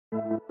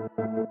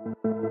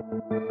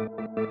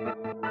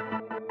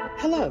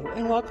Hello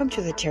and welcome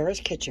to the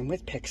Terra's Kitchen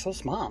with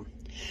Pixel's Mom.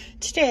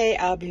 Today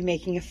I'll be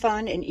making a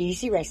fun and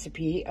easy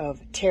recipe of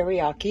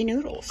teriyaki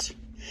noodles.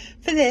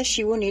 For this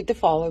you will need the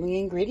following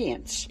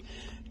ingredients.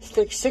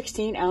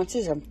 16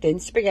 ounces of thin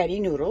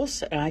spaghetti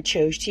noodles, and I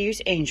chose to use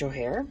angel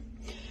hair.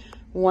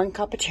 1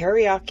 cup of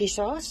teriyaki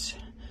sauce.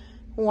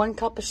 1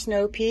 cup of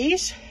snow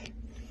peas.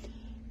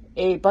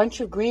 A bunch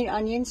of green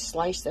onions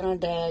sliced on a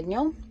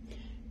diagonal.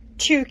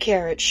 2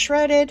 carrots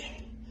shredded.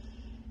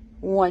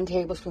 1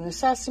 tablespoon of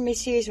sesame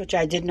seeds, which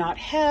I did not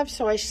have,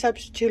 so I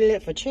substituted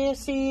it for chia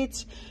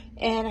seeds,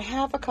 and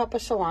 1/2 cup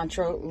of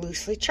cilantro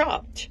loosely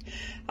chopped.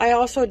 I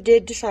also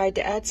did decide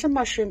to add some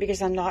mushroom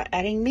because I'm not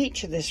adding meat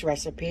to this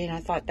recipe, and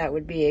I thought that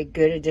would be a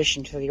good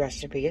addition to the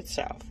recipe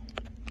itself.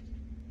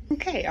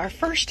 Okay, our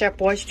first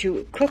step was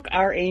to cook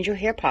our angel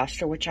hair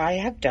pasta, which I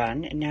have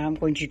done, and now I'm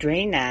going to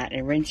drain that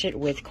and rinse it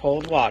with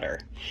cold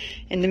water.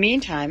 In the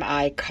meantime,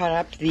 I cut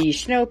up the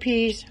snow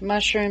peas,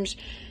 mushrooms,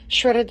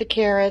 shredded the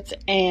carrots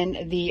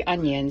and the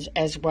onions,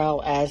 as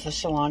well as the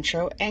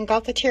cilantro, and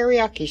got the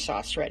teriyaki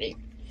sauce ready.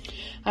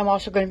 I'm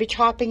also going to be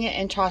topping it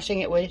and tossing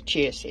it with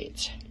chia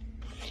seeds.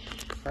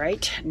 All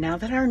right, now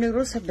that our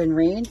noodles have been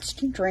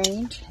rinsed and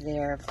drained,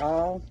 they're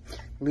all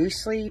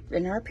loosely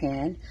in our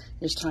pan,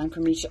 it's time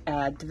for me to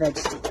add the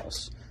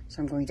vegetables.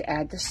 So I'm going to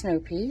add the snow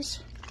peas,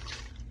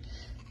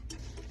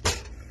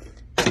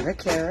 the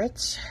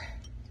carrots,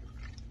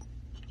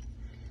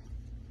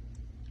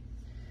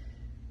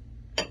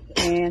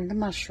 and the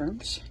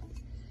mushrooms,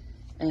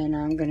 and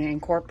I'm going to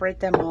incorporate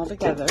them all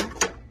together,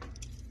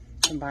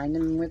 combine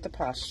them with the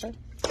pasta.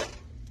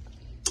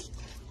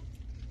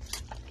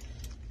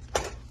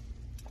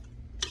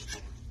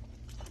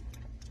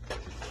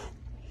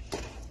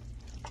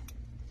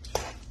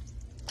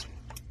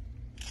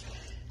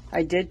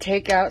 I did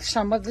take out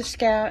some of the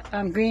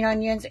green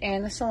onions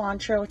and the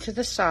cilantro to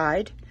the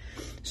side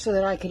so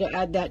that I could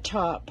add that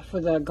top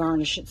for the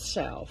garnish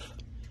itself.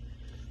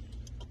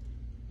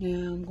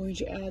 Now I'm going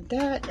to add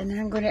that, and then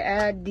I'm going to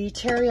add the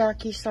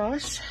teriyaki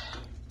sauce.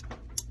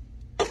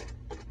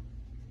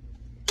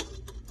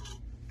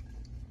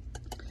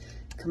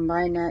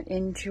 Combine that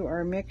into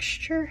our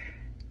mixture.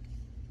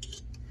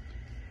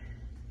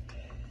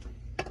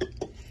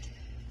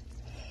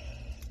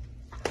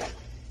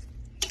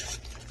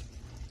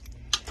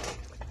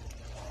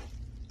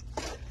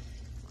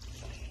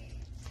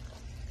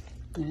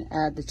 And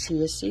add the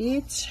chia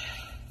seeds.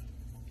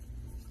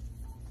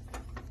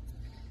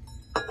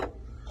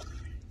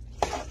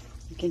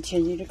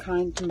 Continue to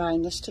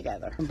combine this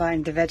together.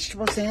 Combine the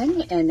vegetables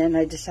in, and then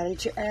I decided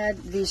to add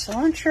the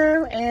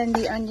cilantro and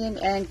the onion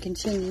and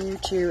continue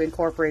to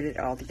incorporate it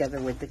all together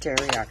with the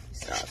teriyaki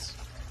sauce.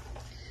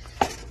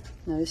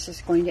 Now this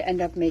is going to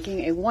end up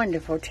making a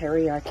wonderful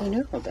teriyaki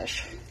noodle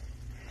dish.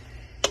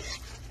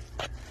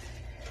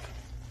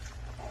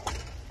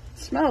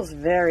 It smells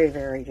very,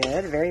 very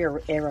good, very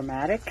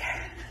aromatic.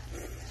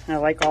 I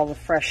like all the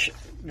fresh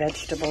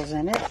vegetables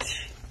in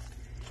it.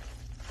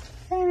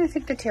 And I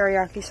think the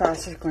teriyaki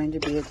sauce is going to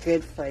be a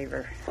good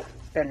flavor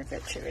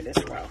benefit to it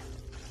as well.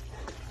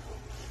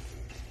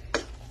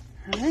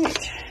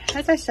 Alright,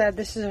 as I said,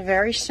 this is a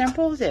very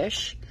simple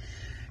dish.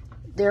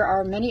 There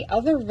are many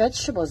other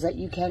vegetables that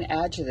you can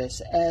add to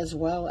this, as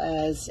well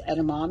as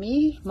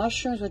edamame,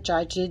 mushrooms, which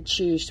I did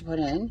choose to put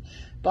in,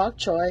 bok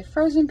choy,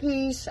 frozen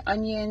peas,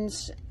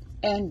 onions,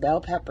 and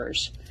bell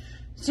peppers,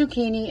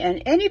 zucchini,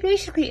 and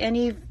basically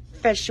any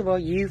vegetable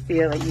you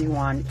feel that you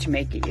want to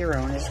make it your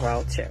own as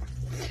well too.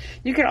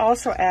 You can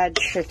also add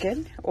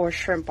chicken or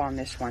shrimp on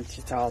this once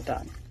it's all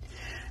done.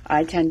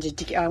 I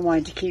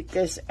wanted to keep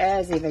this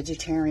as a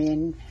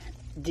vegetarian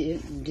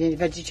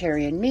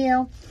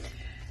meal,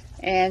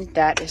 and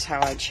that is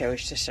how I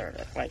chose to serve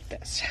it, like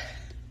this.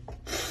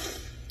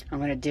 I'm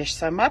going to dish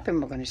some up,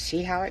 and we're going to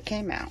see how it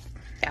came out.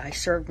 I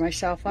served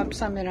myself up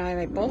some in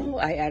my bowl.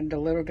 I added a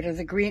little bit of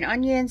the green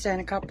onions and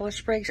a couple of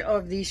sprigs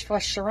of these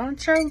fresh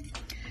cilantro,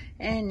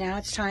 and now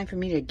it's time for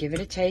me to give it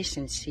a taste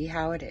and see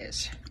how it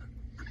is.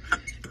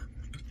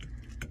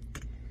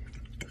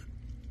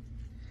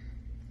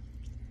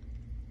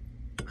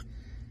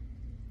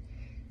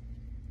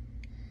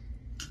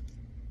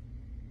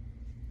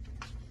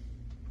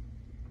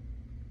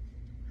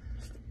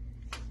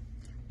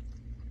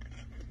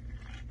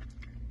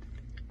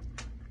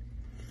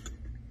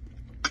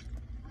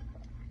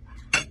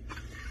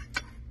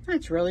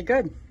 It's really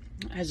good.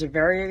 It has a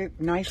very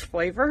nice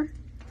flavor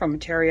from a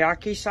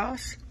teriyaki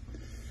sauce.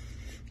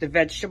 The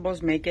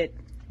vegetables make it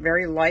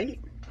very light.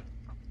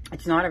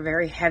 It's not a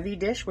very heavy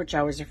dish, which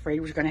I was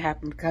afraid was going to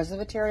happen because of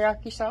the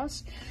teriyaki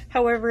sauce.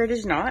 However, it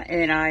is not,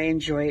 and I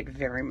enjoy it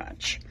very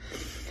much.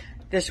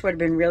 This would have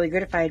been really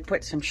good if I had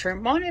put some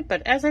shrimp on it,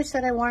 but as I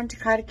said, I wanted to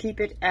kind of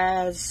keep it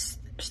as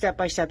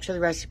step-by-step to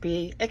the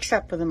recipe,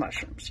 except for the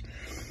mushrooms.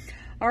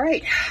 All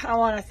right, I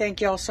want to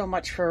thank you all so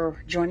much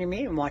for joining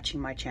me and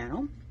watching my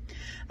channel.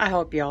 I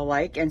hope you all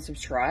like and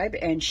subscribe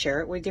and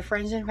share it with your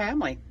friends and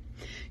family.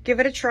 Give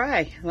it a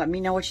try. Let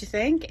me know what you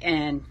think,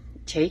 and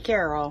take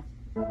care all.